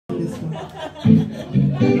this one.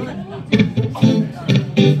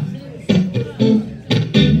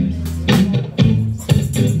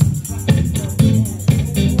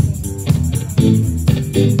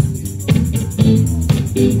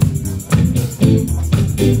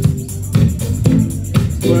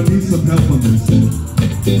 Well, I need some help on this.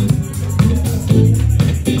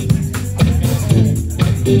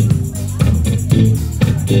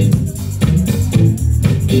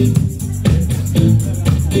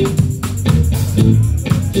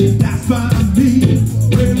 That's by me,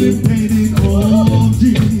 really painted all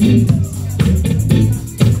jeans.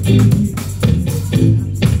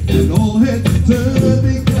 And all heads turned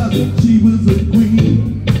because she was a queen.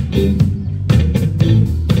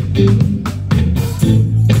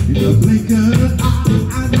 In a blink of an eye,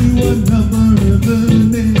 I knew a number of her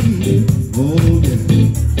name. Oh yeah.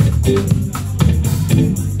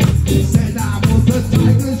 She said I was a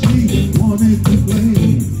tiger she wanted to play.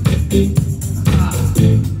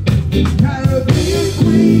 Caribbean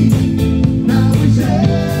queen, now we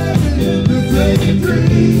share the same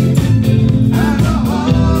dream, and a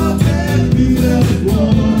heart that beat as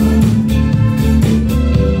one.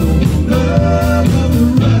 Love comes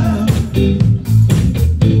around.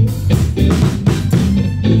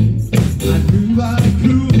 I knew I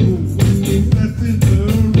could when we stepped in the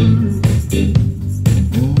room.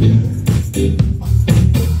 Oh yeah.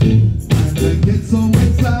 And I get so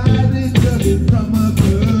excited just from a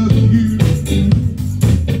perfume.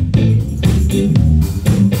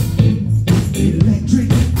 Electric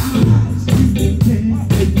eyes you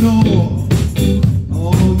can't ignore.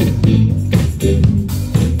 Oh yeah.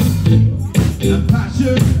 And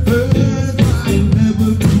passion burns like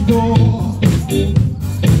never before.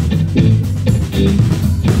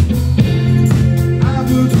 I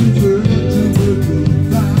was reserved to a good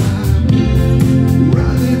time,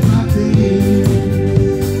 running my days.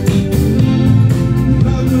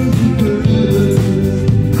 Lovers and birds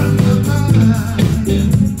run my mind.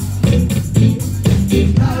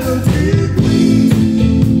 Caribbean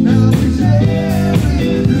queen, now we share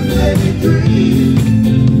the same dream,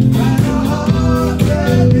 and a heart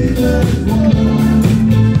that beats as one.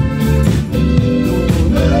 No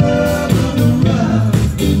love on the run.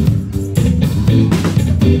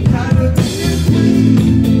 Caribbean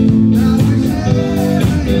queen, now we share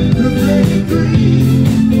the same dream,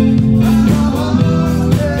 and a heart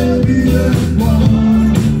that beats as one.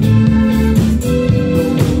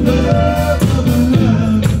 No love on the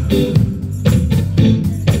run.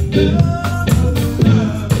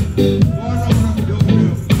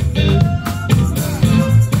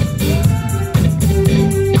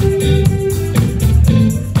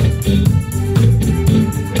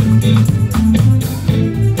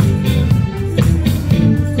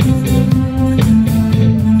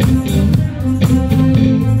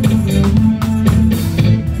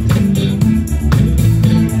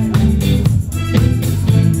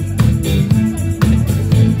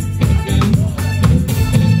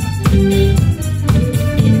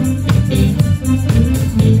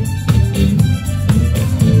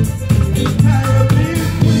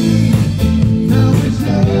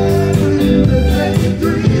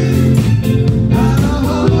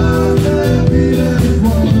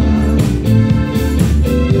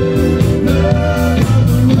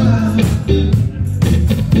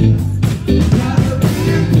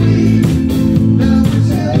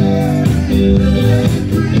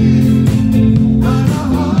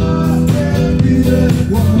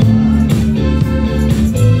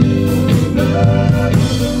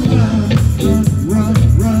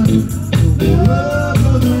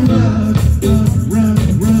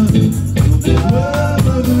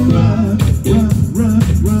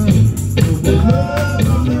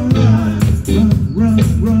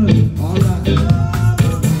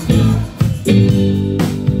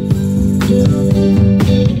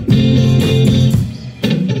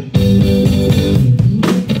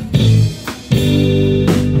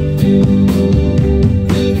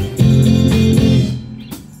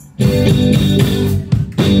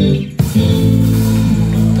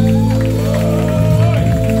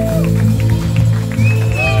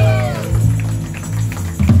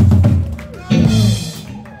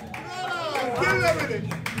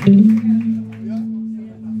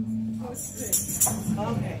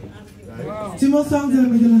 Two more songs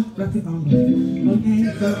and we're gonna wrap it on. Okay,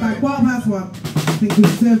 so by 1:15, I think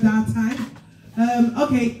we've served our time.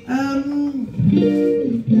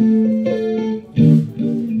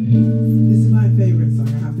 This is my favourite song, I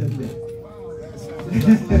have to admit.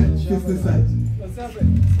 Just a sec. What's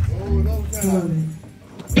happening? Come on then.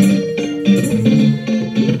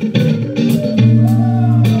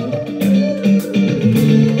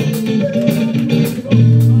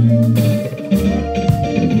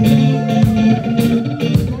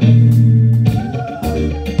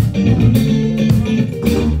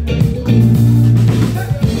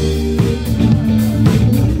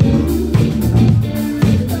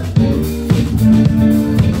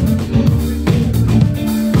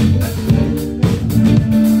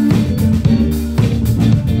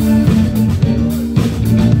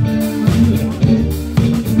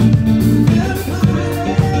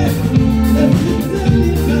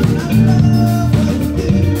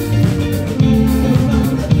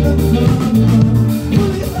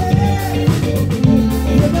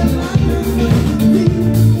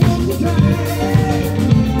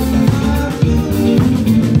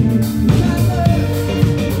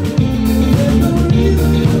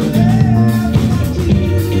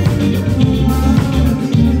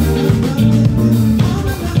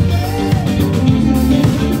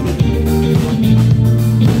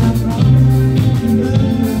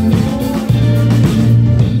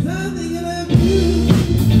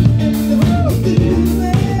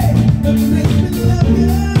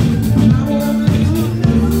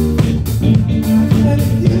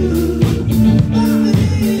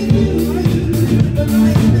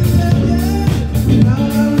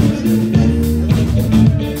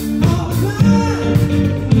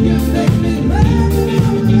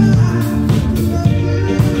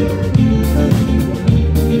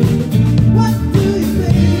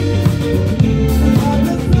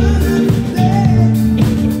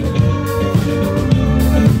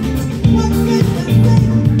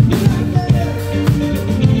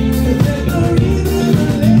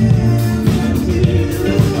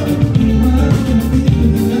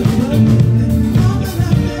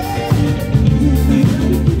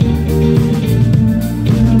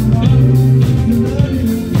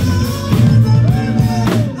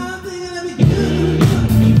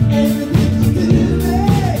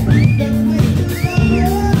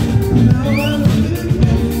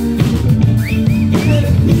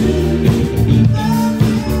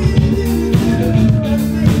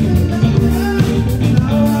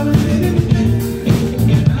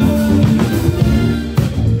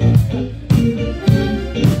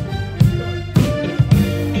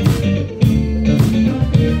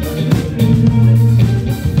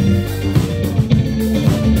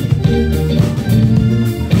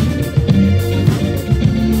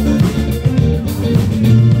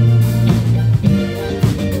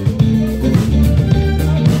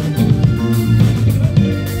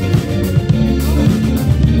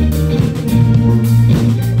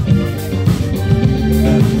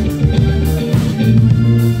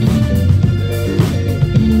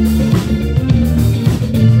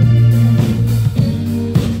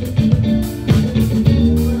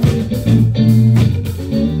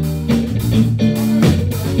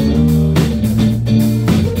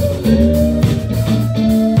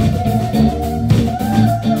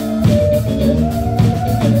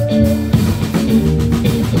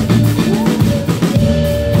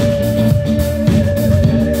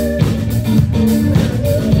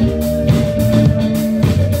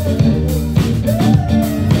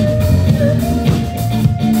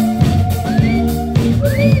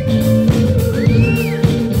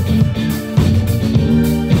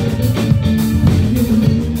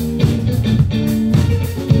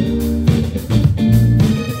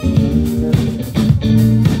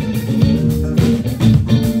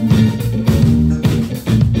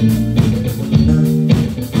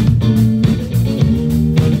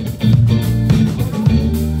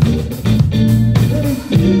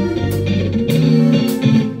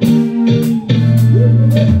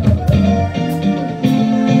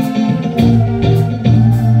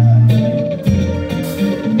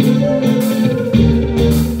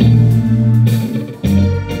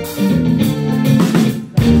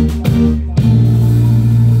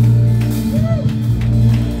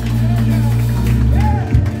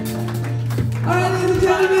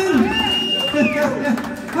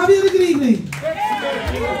 you had a good evening?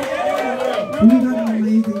 We've had an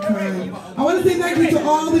amazing time. I want to say thank you to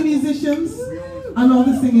all the musicians and all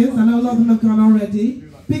the singers. I know a lot of them have gone already.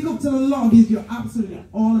 Big up to a lot of you. You're absolutely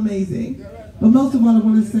all amazing. But most of all, I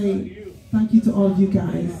want to say thank you to all of you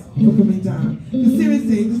guys for coming down. Because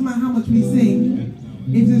seriously, it doesn't matter how much we sing,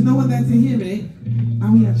 if there's no one there to hear it,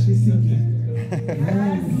 are we actually singing?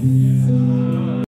 Yes.